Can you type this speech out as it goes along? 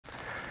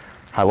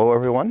Hello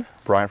everyone,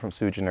 Brian from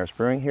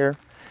Brewing here.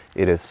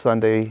 It is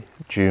Sunday,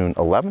 June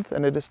 11th,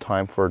 and it is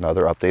time for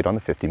another update on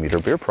the 50-meter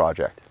beer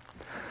project.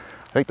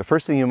 I think the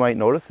first thing you might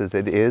notice is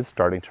it is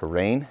starting to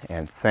rain,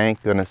 and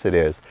thank goodness it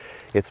is.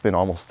 It's been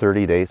almost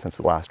 30 days since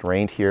it last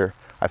rained here.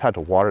 I've had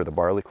to water the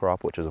barley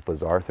crop, which is a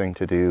bizarre thing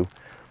to do.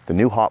 The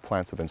new hop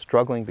plants have been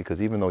struggling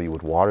because even though you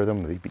would water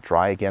them, they'd be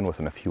dry again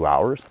within a few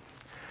hours.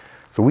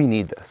 So we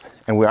need this,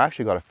 and we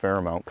actually got a fair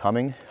amount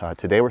coming.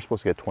 Today we're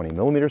supposed to get 20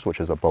 millimeters, which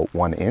is about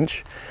 1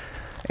 inch.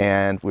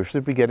 And we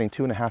should be getting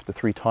 2.5 to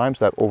 3 times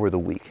that over the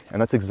week.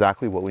 And that's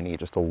exactly what we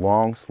need, just a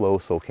long, slow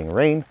soaking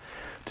rain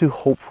to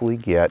hopefully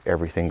get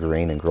everything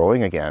green and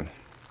growing again.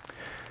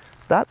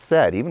 That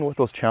said, even with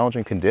those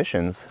challenging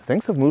conditions,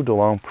 things have moved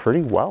along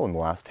pretty well in the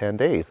last 10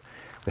 days.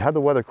 We had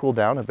the weather cool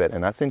down a bit,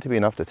 and that seemed to be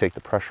enough to take the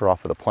pressure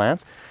off of the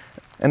plants.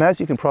 And as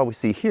you can probably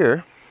see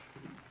here,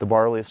 the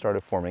barley has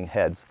started forming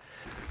heads.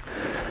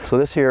 So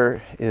this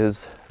here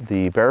is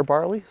the bare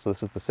barley. So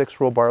this is the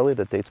 6-row barley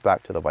that dates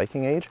back to the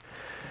Viking Age.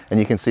 And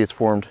you can see it's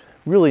formed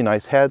really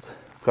nice heads,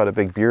 got a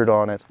big beard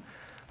on it,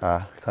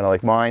 kind of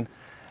like mine.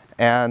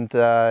 And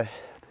you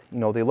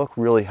know, they look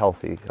really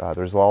healthy.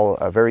 There's all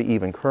very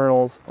even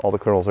kernels. All the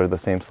kernels are the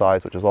same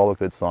size, which is all a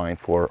good sign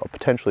for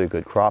potentially a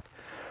good crop.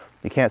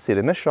 You can't see it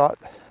in this shot,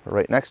 but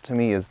right next to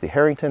me is the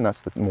Harrington.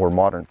 That's the more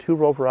modern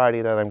 2-row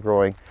variety that I'm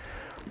growing.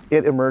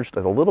 It emerged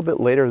a little bit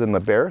later than the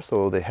bear,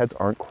 so the heads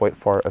aren't quite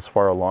as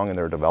far along in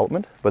their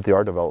development, but they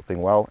are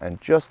developing well. And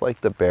just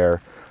like the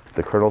bear,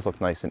 the kernels look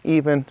nice and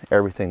even,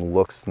 everything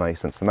looks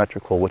nice and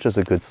symmetrical, which is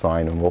a good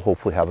sign, and we'll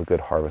hopefully have a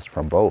good harvest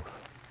from both.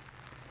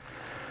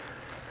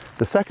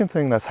 The second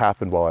thing that's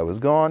happened while I was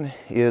gone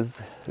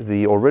is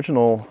the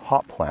original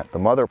hop plant, the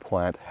mother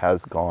plant,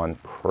 has gone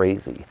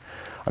crazy.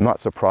 I'm not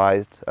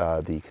surprised.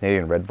 The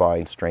Canadian red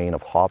vine strain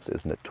of hops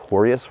is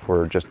notorious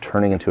for just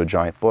turning into a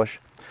giant bush.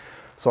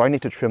 So I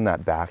need to trim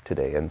that back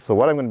today. And so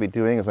what I'm going to be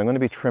doing is I'm going to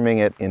be trimming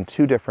it in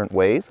 2 different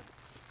ways.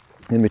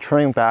 I'm going to be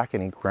trimming back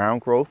any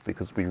ground growth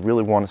because we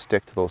really want to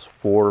stick to those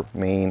 4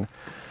 main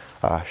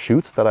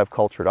shoots that I've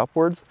cultured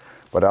upwards.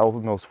 But out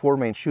of those 4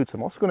 main shoots,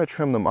 I'm also going to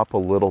trim them up a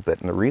little bit.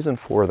 And the reason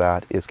for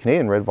that is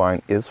Canadian red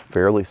vine is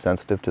fairly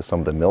sensitive to some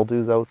of the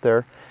mildews out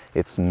there.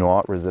 It's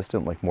not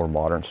resistant like more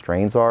modern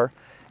strains are.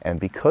 And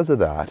because of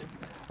that,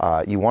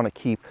 you want to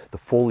keep the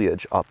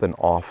foliage up and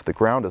off the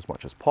ground as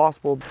much as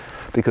possible,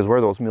 because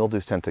where those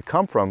mildews tend to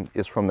come from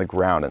is from the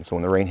ground. And so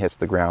when the rain hits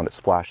the ground, it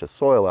splashes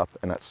soil up,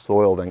 and that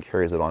soil then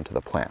carries it onto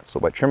the plant. So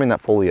by trimming that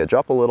foliage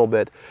up a little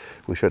bit,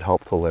 we should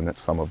help to limit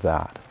some of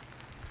that.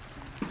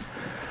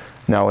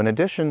 Now, in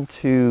addition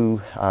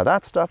to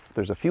that stuff,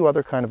 there's a few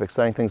other kind of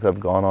exciting things that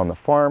have gone on the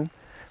farm.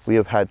 We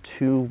have had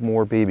 2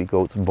 more baby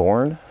goats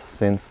born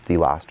since the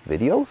last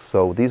video.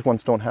 So these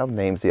ones don't have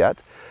names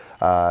yet.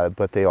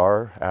 But they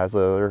are, as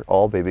are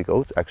all baby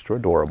goats, extra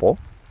adorable.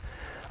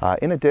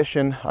 In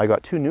addition, I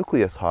got 2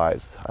 nucleus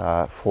hives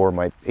for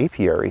my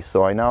apiary.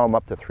 So I now am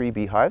up to 3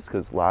 beehives,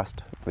 because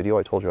last video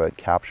I told you I had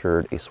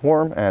captured a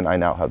swarm, and I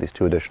now have these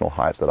 2 additional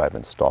hives that I've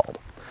installed.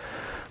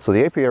 So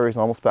the apiary is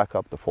almost back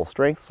up to full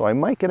strength, so I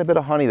might get a bit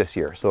of honey this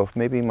year. So if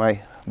maybe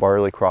my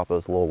barley crop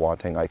is a little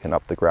wanting, I can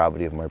up the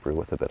gravity of my brew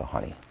with a bit of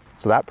honey.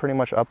 So that pretty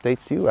much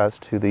updates you as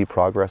to the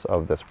progress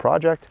of this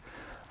project.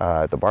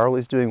 The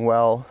barley's doing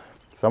well.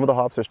 Some of the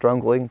hops are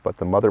struggling, but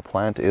the mother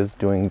plant is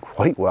doing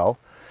quite well.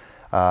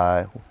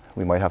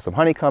 We might have some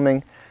honey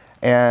coming,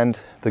 and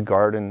the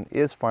garden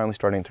is finally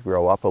starting to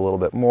grow up a little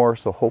bit more,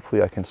 so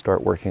hopefully I can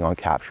start working on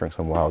capturing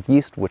some wild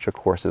yeast, which of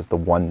course is the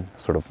one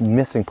sort of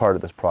missing part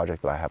of this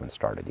project that I haven't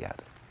started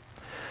yet.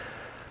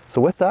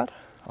 So with that,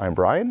 I'm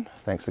Brian.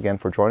 Thanks again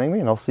for joining me,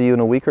 and I'll see you in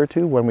a week or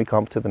 2 when we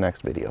come to the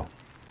next video.